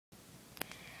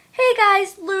Hey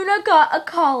guys, Luna got a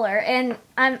collar, and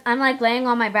I'm like laying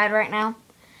on my bed right now.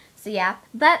 So yeah,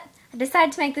 but I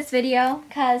decided to make this video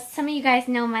because some of you guys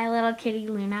know my little kitty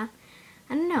Luna.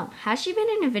 I don't know, has she been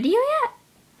in a video yet?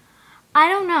 I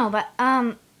don't know, but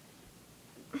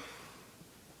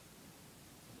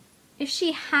if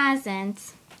she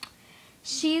hasn't,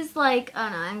 she's like, oh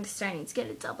no, I'm starting to get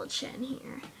a double chin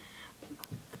here.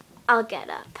 I'll get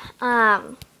up.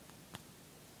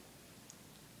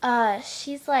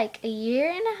 She's like a year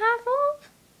and a half old.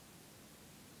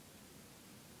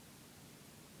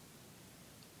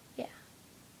 Yeah.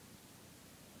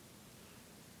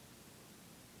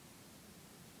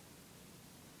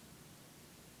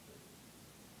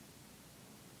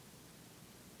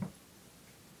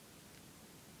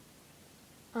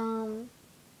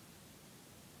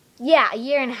 Yeah, a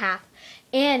year and a half.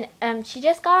 And she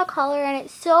just got a collar, and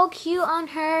it's so cute on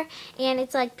her, and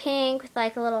it's like pink with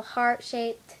like a little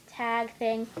heart-shaped tag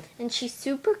thing, and she's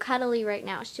super cuddly right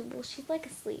now. She's like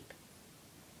asleep.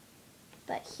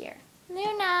 But here,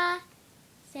 Luna,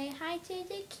 say hi to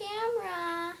the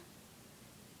camera.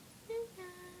 Luna.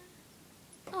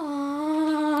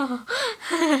 Oh.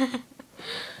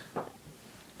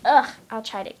 Ugh, I'll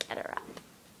try to get her up.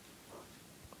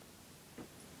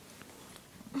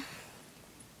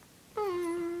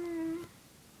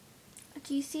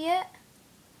 Do you see it?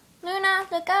 Luna,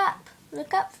 look up.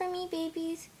 Look up for me,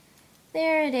 babies.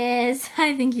 There it is.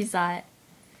 I think you saw it.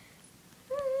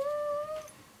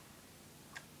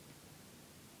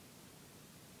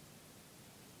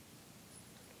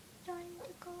 Starting to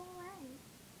go away.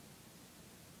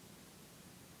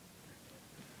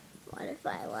 What if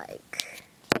I like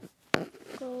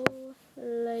go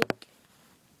like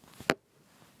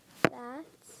that?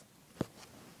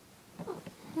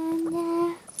 And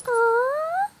then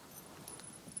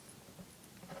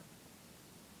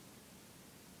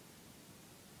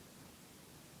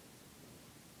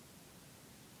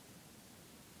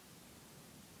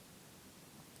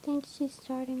I think she's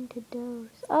starting to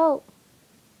doze. Oh!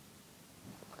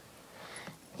 I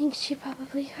think she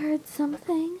probably heard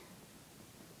something.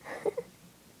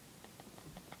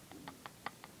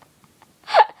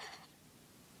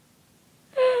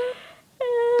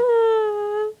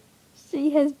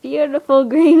 She has beautiful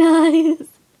green eyes.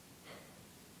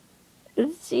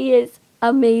 She is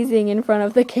amazing in front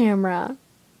of the camera.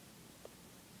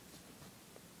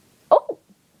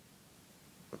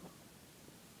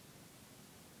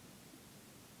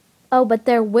 Oh, but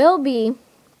there will be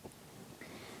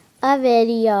a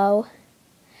video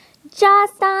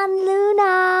just on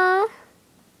Luna.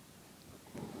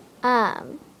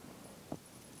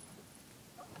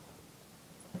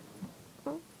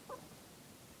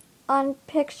 On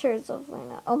pictures of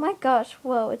Luna. Oh my gosh,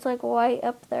 whoa, it's like white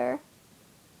up there.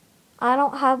 I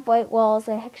don't have white walls,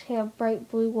 I actually have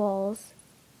bright blue walls.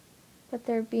 But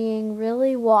they're being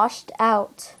really washed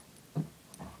out.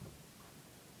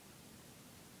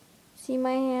 See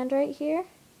my hand right here?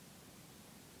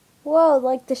 Whoa,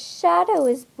 like the shadow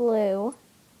is blue.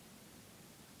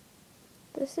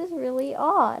 This is really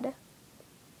odd.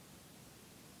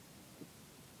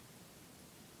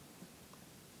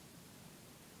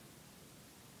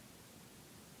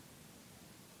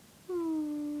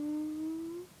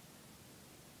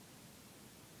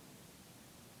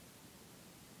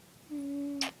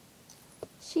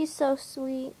 She's so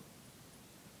sweet.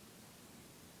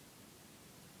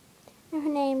 Her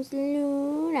name's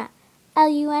L.U.N.A.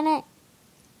 L.U.N.A.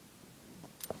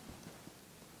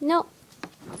 Nope.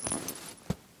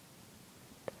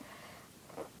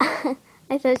 I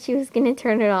thought she was going to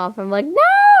turn it off. I'm like, no!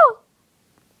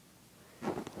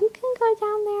 You can go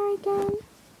down there again.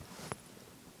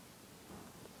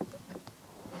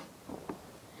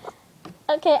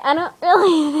 Okay, I don't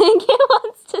really think it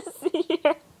wants to see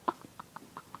her.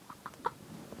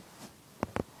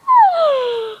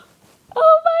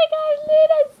 Oh my gosh,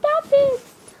 Luna, stop it!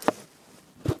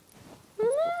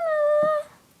 Luna.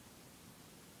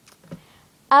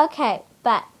 Okay,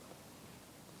 but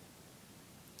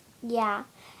yeah,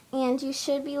 and you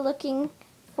should be looking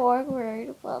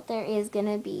forward. Well, there is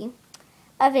gonna be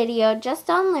a video just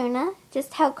on Luna,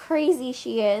 just how crazy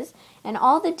she is, and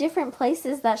all the different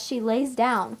places that she lays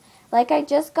down. Like, I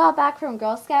just got back from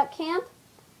Girl Scout camp,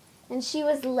 and she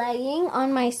was laying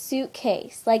on my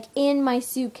suitcase, like in my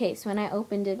suitcase when I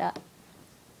opened it up.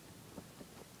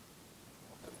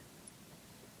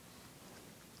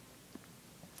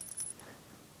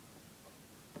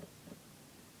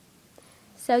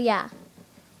 So yeah.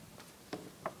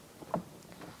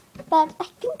 But I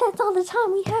think that's all the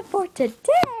time we have for today.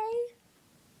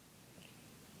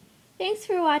 Thanks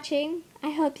for watching. I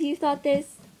hope you thought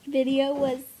this video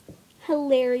was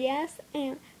hilarious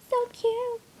and so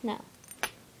cute. No.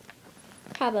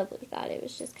 Probably thought it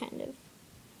was just kind of...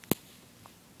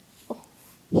 Oh,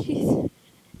 jeez.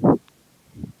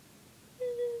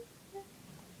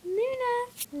 Luna,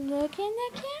 look in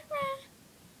the camera.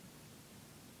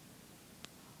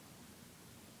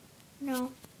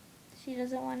 No, she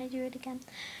doesn't want to do it again.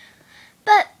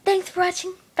 But thanks for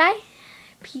watching. Bye.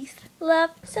 Peace,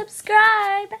 love,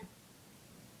 subscribe.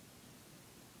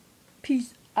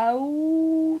 Peace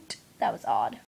out. That was odd.